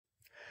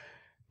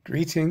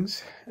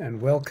Greetings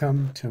and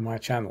welcome to my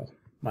channel,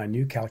 my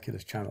new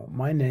calculus channel.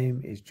 My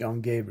name is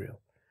John Gabriel,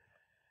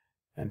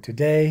 and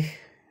today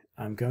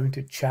I'm going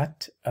to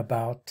chat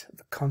about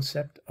the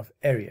concept of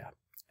area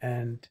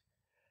and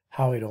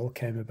how it all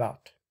came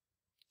about.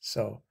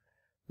 So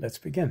let's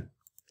begin.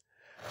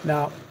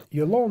 Now,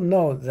 you'll all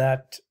know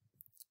that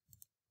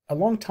a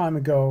long time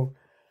ago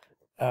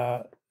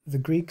the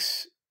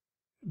Greeks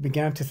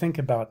began to think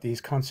about these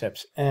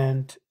concepts,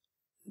 and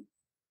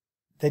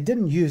they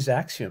didn't use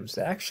axioms.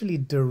 They actually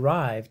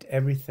derived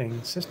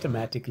everything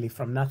systematically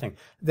from nothing.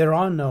 There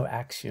are no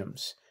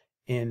axioms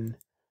in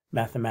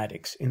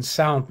mathematics, in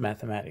sound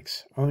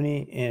mathematics, only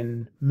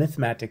in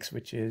mathematics,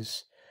 which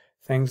is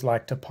things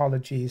like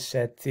topology,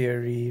 set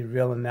theory,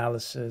 real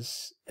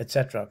analysis,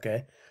 etc.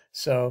 Okay,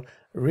 so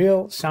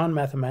real sound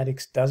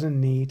mathematics doesn't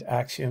need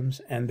axioms,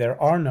 and there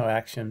are no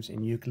axioms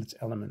in Euclid's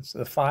Elements.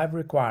 The 5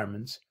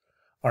 requirements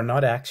are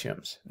not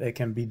axioms. They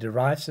can be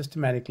derived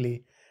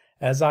systematically,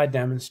 as I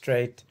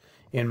demonstrate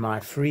in my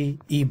free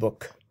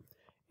ebook.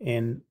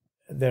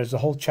 There's a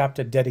whole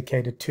chapter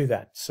dedicated to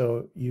that.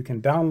 So you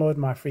can download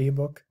my free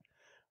ebook,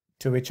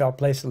 to which I'll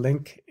place a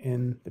link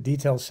in the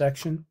details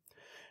section.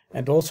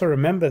 And also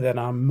remember that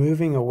I'm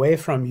moving away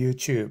from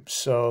YouTube,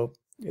 so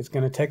it's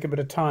going to take a bit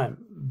of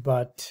time,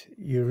 but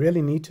you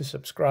really need to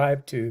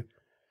subscribe to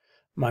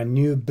my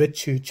new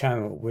BitChute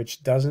channel,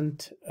 which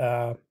doesn't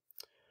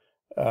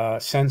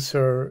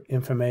censor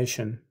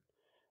information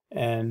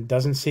and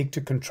doesn't seek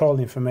to control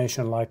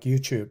information like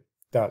YouTube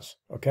does.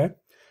 Okay,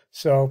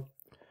 so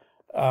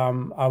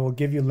I will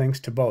give you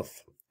links to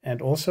both,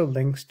 and also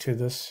links to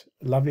this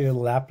lovely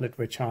little applet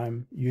which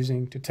I'm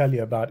using to tell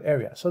you about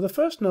area. So the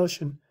first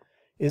notion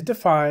is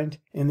defined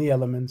in the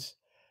Elements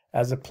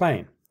as a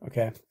plane.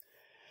 Okay,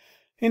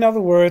 in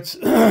other words,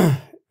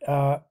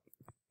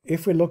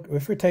 if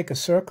we take a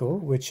circle,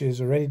 which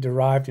is already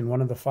derived in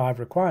one of the 5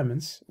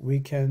 requirements, we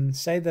can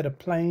say that a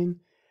plane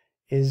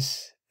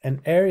is an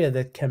area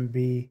that can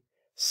be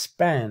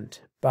spanned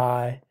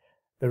by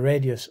the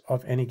radius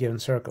of any given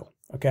circle.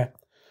 Okay,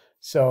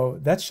 so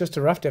that's just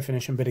a rough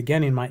definition, but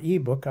again, in my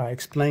ebook I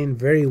explain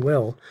very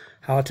well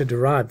how to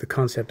derive the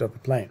concept of a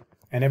plane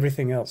and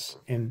everything else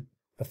in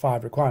the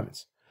 5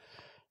 requirements.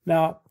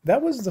 Now,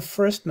 that was the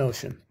first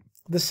notion.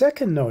 The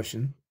second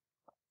notion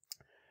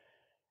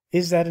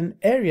is that an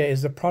area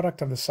is the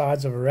product of the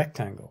sides of a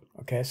rectangle.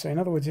 Okay, so in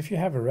other words, if you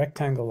have a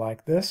rectangle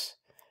like this,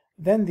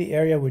 then the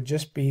area would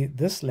just be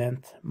this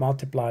length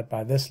multiplied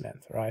by this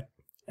length, right?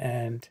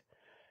 And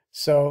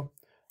so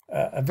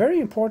a very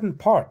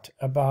important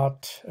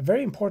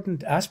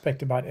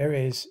aspect about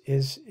area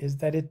is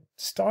that it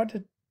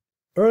started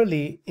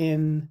early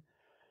in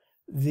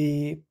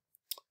the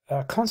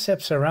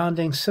concept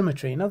surrounding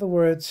symmetry. In other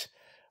words,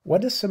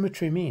 what does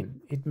symmetry mean?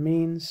 It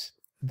means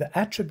the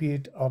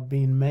attribute of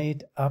being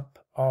made up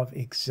of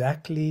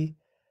exactly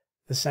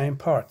the same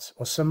parts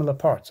or similar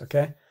parts.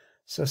 Okay,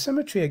 so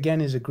symmetry again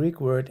is a Greek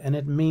word, and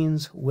it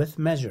means with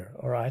measure,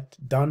 all right,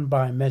 done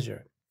by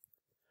measure.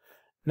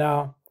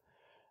 Now,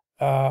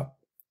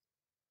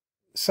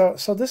 so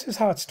this is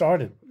how it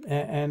started,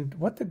 and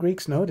what the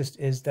Greeks noticed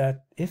is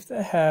that if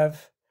they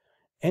have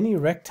any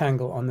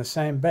rectangle on the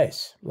same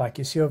base, like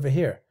you see over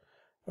here.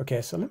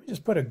 Okay, so let me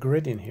just put a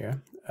grid in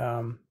here,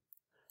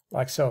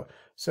 like so.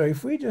 So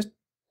if we just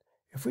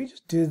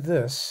do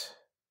this,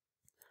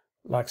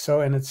 like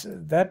so, and it's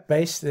that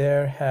base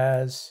there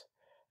has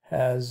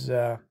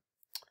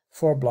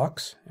 4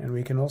 blocks, and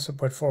we can also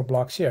put 4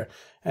 blocks here.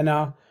 And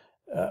now,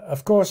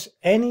 of course,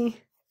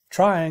 any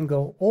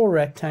triangle or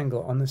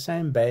rectangle on the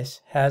same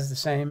base has the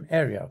same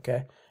area.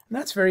 Okay, and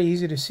that's very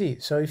easy to see.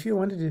 So if you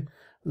wanted to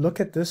look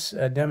at this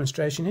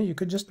demonstration here, you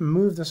could just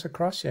move this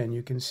across here, and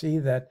you can see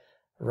that,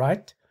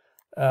 right,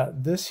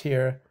 this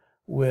here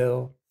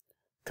will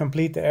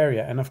complete the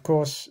area. And of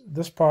course,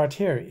 this part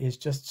here is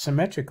just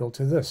symmetrical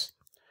to this.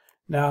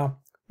 Now,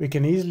 we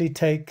can easily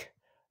take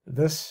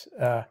this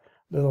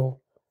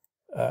little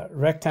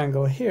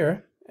rectangle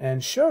here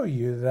and show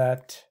you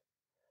that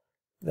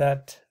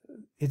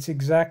it's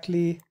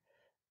exactly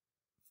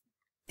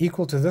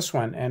equal to this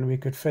one, and we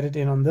could fit it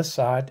in on this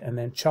side and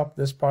then chop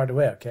this part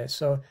away. Okay,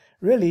 so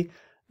really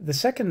the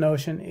second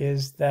notion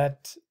is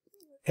that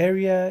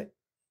area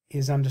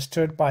is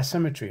understood by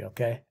symmetry.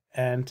 Okay,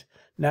 and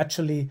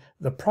naturally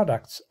the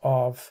products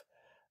of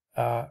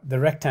the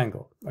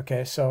rectangle.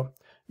 Okay, so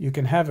you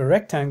can have a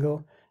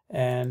rectangle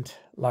and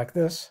like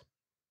this,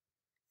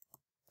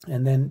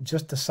 and then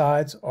just the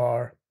sides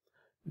are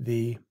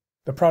the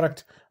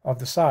product of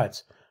the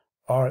sides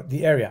are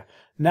the area.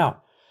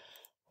 Now,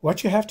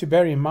 what you have to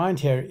bear in mind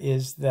here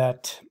is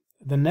that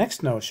the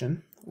next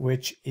notion,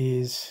 which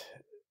is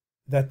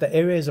that the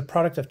area is a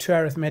product of 2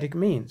 arithmetic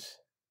means,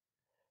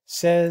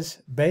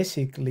 says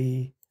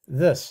basically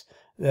this,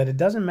 that it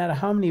doesn't matter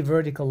how many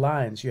vertical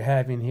lines you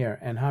have in here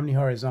and how many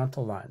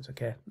horizontal lines.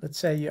 Okay, let's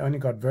say you only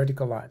got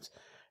vertical lines.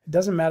 It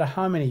doesn't matter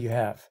how many you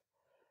have.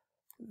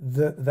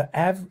 The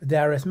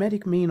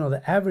arithmetic mean, or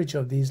the average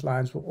of these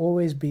lines, will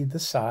always be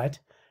this side,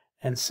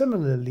 and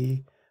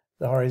similarly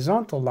the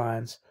horizontal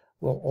lines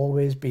will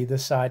always be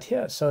this side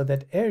here. So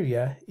that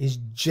area is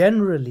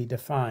generally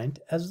defined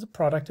as the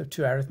product of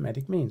two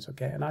arithmetic means,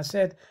 okay? And I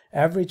said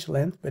average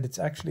length, but it's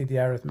actually the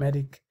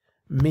arithmetic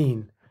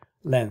mean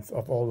length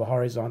of all the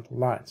horizontal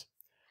lines.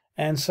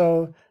 And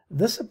so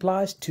this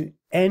applies to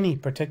any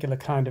particular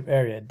kind of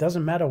area. It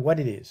doesn't matter what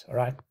it is, all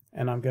right?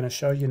 And I'm going to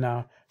show you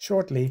now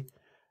shortly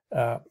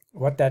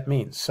what that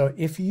means. So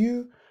if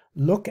you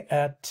look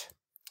at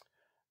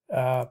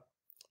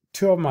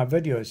two of my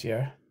videos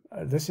here,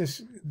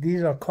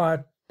 these are quite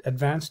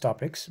advanced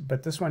topics,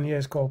 but this one here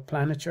is called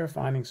planature,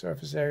 finding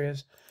surface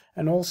areas,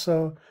 and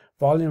also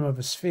volume of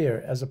a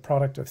sphere as a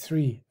product of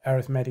three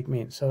arithmetic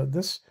means. So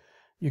this,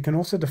 you can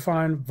also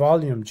define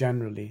volume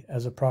generally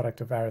as a product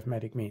of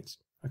arithmetic means.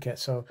 Okay,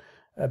 so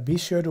be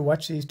sure to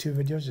watch these two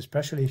videos,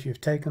 especially if you've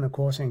taken a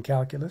course in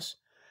calculus,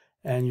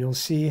 and you'll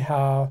see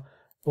how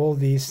all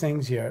these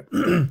things here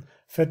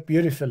fit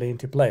beautifully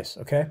into place,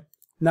 okay?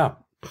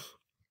 Now,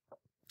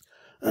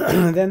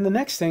 then the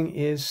next thing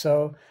is,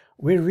 so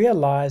we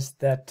realize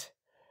that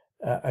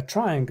a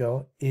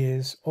triangle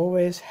is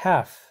always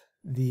half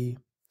the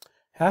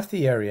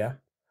area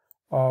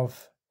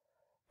of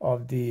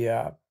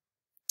the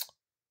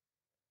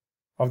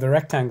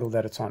rectangle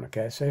that it's on,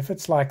 okay? So if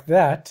it's like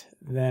that,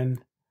 then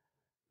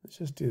let's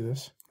just do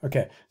this.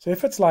 Okay, so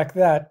if it's like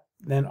that,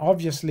 then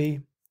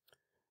obviously,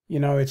 you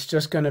know, it's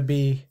just going to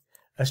be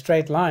a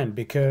straight line,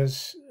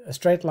 because a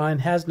straight line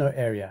has no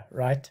area,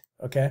 right?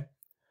 Okay,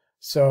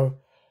 so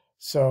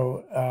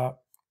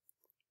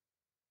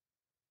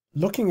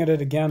looking at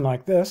it again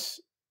like this,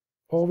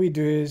 all we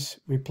do is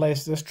we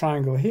place this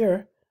triangle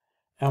here,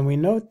 and we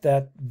note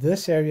that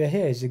this area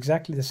here is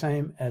exactly the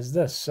same as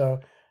this. So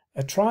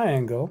a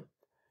triangle,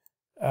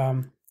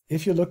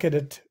 if you look at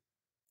it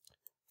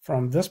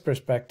from this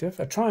perspective,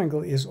 a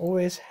triangle is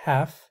always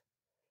half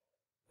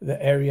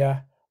the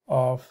area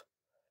of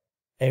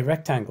a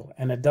rectangle,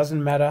 and it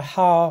doesn't matter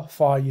how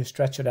far you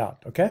stretch it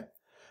out, okay?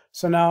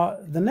 So now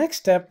the next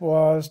step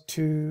was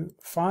to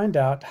find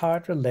out how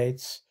it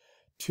relates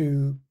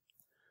to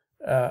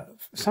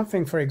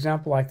something, for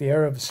example, like the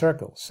area of a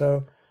circle.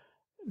 So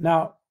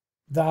now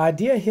the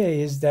idea here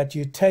is that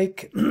you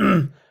take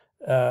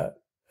a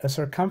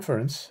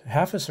circumference,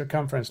 half a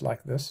circumference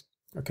like this,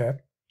 okay,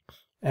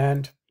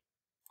 and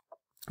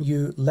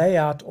you lay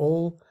out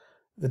all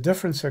the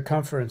different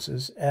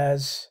circumferences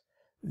as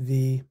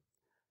the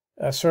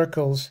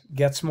circles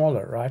get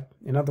smaller, right?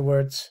 In other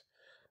words,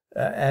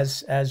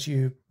 as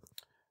you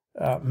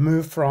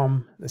move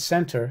from the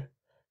center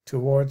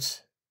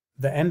towards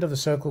the end of the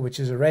circle, which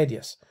is a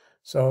radius.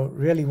 So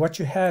really what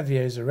you have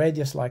here is a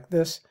radius like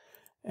this,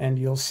 and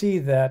you'll see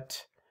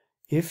that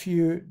if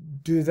you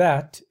do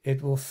that,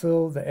 it will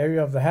fill the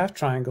area of the half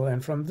triangle,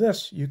 and from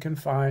this you can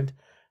find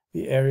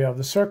the area of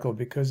the circle,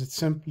 because it's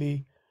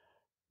simply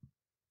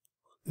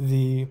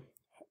the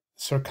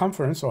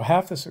circumference, or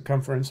half the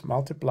circumference,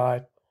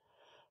 multiplied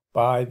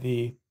by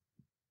the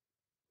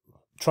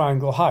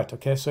triangle height.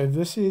 Okay, so if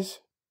this is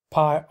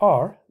pi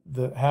r,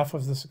 the half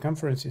of the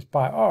circumference is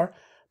pi r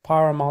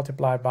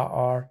multiplied by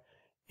r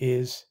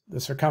is the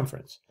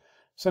circumference.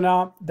 So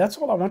now that's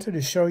all I wanted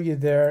to show you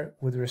there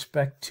with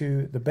respect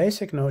to the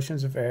basic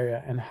notions of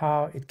area and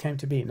how it came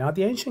to be. Now,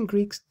 the ancient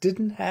Greeks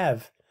didn't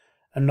have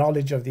a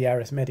knowledge of the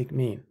arithmetic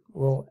mean.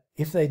 Well,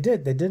 if they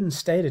did, they didn't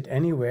state it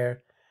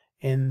anywhere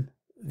in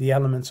the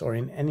Elements or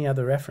in any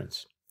other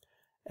reference.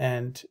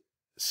 And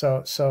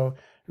so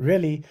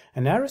really,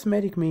 an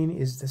arithmetic mean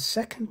is the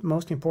second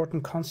most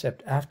important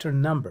concept after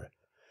number,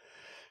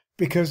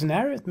 because an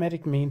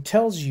arithmetic mean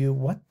tells you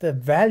what the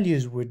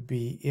values would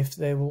be if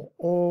they were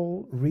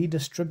all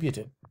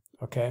redistributed,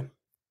 okay,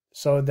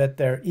 so that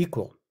they're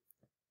equal.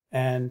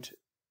 And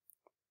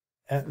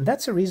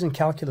that's the reason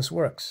calculus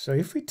works. So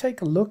if we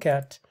take a look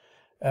at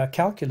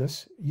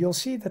calculus, you'll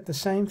see that the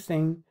same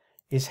thing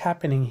is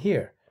happening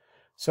here.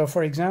 So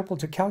for example,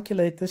 to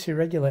calculate this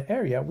irregular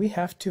area, we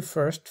have to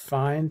first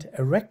find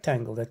a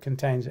rectangle that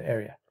contains an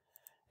area.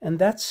 And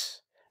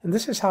this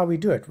is how we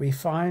do it. We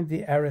find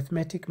the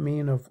arithmetic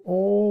mean of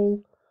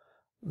all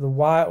the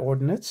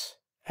y-ordinates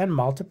and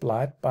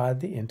multiply it by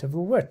the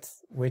interval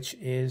width, which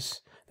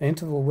is, the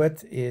interval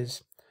width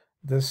is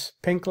this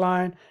pink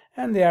line,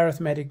 and the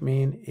arithmetic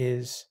mean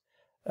is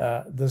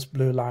this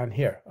blue line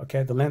here,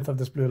 okay, the length of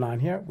this blue line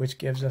here, which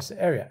gives us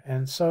the area.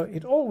 And so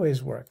it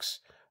always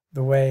works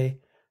the way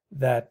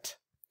that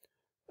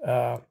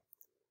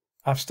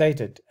I've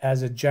stated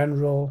as a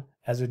general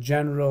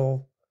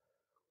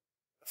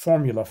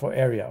formula for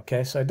area,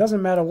 okay? So it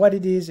doesn't matter what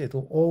it is, it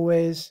will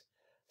always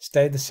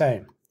stay the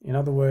same. In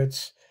other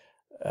words,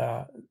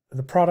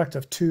 the product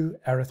of two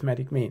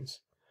arithmetic means.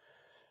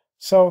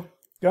 So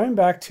going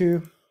back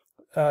to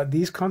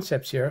these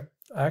concepts here,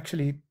 I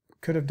actually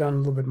could have done a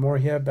little bit more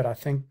here, but I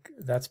think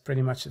that's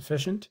pretty much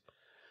sufficient.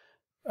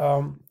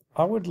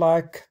 I would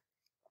like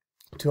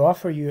to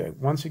offer you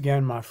once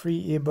again my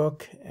free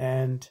ebook,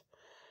 and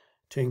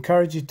to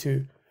encourage you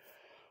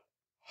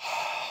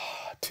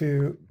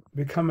to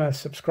become a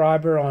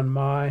subscriber on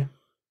my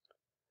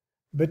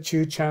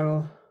BitChute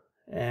channel,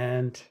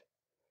 and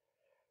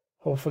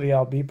hopefully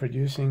I'll be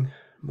producing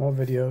more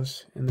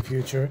videos in the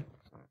future,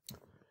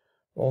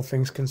 all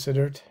things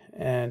considered,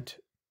 and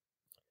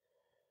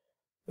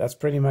that's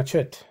pretty much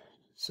it.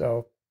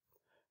 So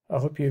I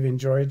hope you've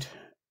enjoyed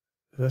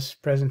this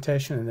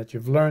presentation and that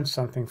you've learned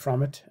something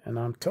from it. And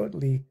I'm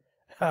totally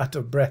out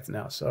of breath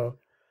now, so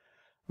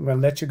I'm going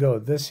to let you go.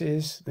 This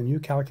is the New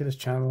Calculus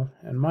channel,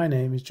 and my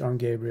name is John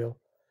Gabriel.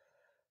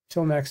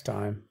 Till next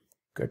time,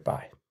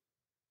 goodbye.